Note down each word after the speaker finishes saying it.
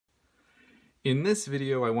In this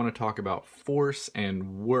video, I want to talk about force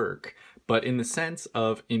and work, but in the sense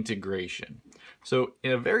of integration. So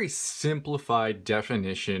in a very simplified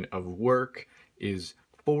definition of work is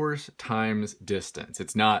force times distance.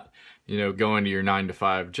 It's not, going to your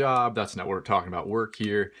 9-to-5 job. That's not what we're talking about work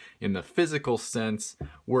here. In the physical sense,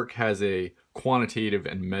 work has a quantitative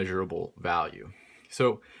and measurable value.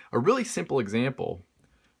 So a really simple example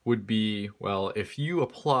would be, well, if you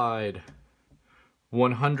applied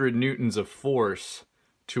 100 newtons of force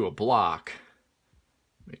to a block,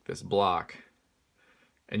 make this block,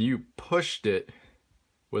 and you pushed it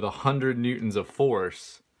with 100 newtons of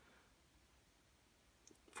force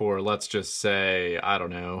for, let's just say, I don't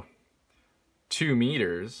know, 2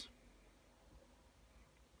 meters,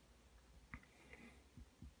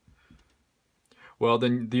 well,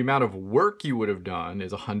 then the amount of work you would have done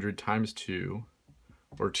is 100 times 2,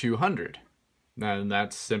 or 200. And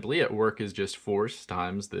that's simply it. Work is just force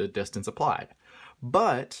times the distance applied.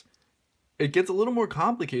 But it gets a little more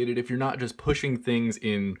complicated if you're not just pushing things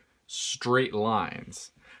in straight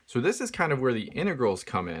lines. So this is kind of where the integrals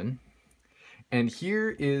come in. And here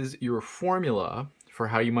is your formula for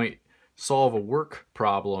how you might solve a work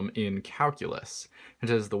problem in calculus. It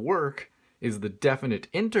says the work is the definite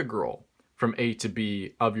integral from a to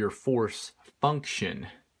b of your force function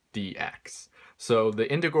dx. So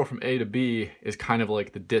the integral from a to b is kind of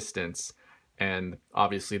like the distance, and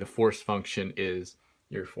obviously the force function is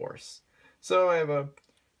your force. So I have a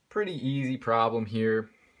pretty easy problem here.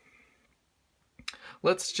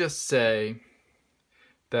 Let's just say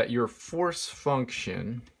that your force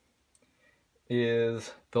function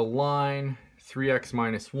is the line 3x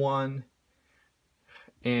minus 1,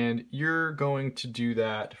 and you're going to do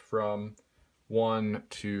that from 1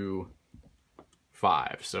 to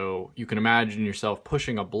 5. So you can imagine yourself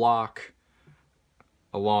pushing a block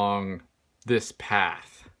along this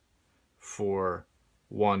path for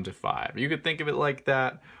 1 to 5. You could think of it like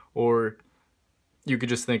that, or you could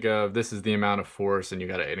just think of this is the amount of force and you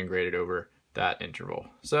got to integrate it over that interval.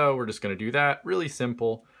 So we're just going to do that. Really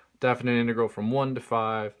simple. Definite integral from 1 to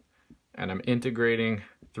 5, and I'm integrating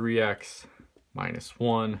 3x minus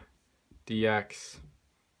 1 dx.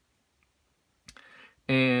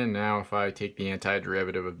 And now if I take the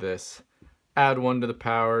antiderivative of this, add 1 to the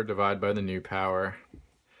power, divide by the new power.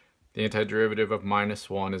 The antiderivative of minus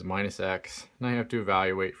 1 is minus x, and I have to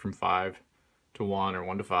evaluate from 5 to 1 or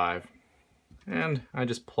 1 to 5. And I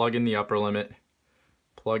just plug in the upper limit,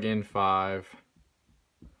 plug in 5,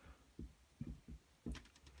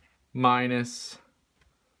 minus,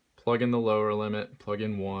 plug in the lower limit, plug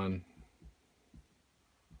in 1.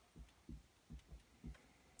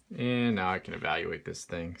 And now I can evaluate this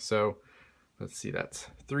thing. So let's see, that's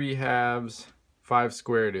 3 halves. 5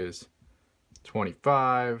 squared is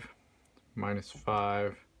 25, minus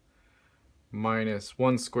 5, minus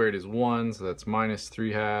 1 squared is 1, so that's minus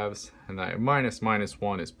 3 halves. And then minus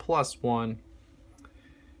 1 is plus 1.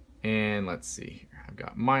 And let's see here, I've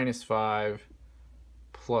got minus 5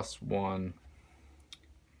 plus 1.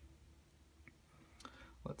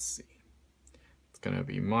 Let's see, it's going to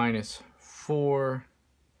be minus 4.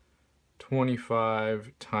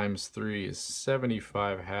 25 times 3 is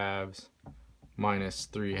 75 halves, minus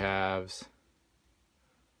 3 halves.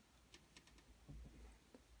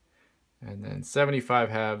 And then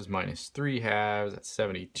 75 halves minus 3 halves, that's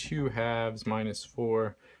 72 halves minus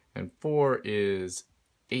 4. And 4 is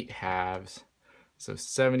 8 halves. So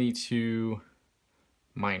 72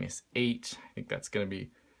 minus 8, I think that's going to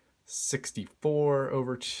be 64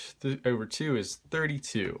 over 2 is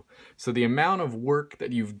 32. So the amount of work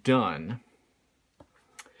that you've done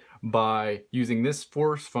by using this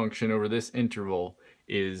force function over this interval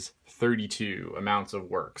is 32 amounts of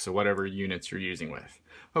work, so whatever units you're using with.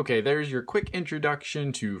 Okay, there's your quick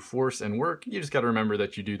introduction to force and work. You just got to remember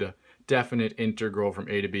that you do the definite integral from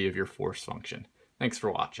a to b of your force function. Thanks for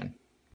watching.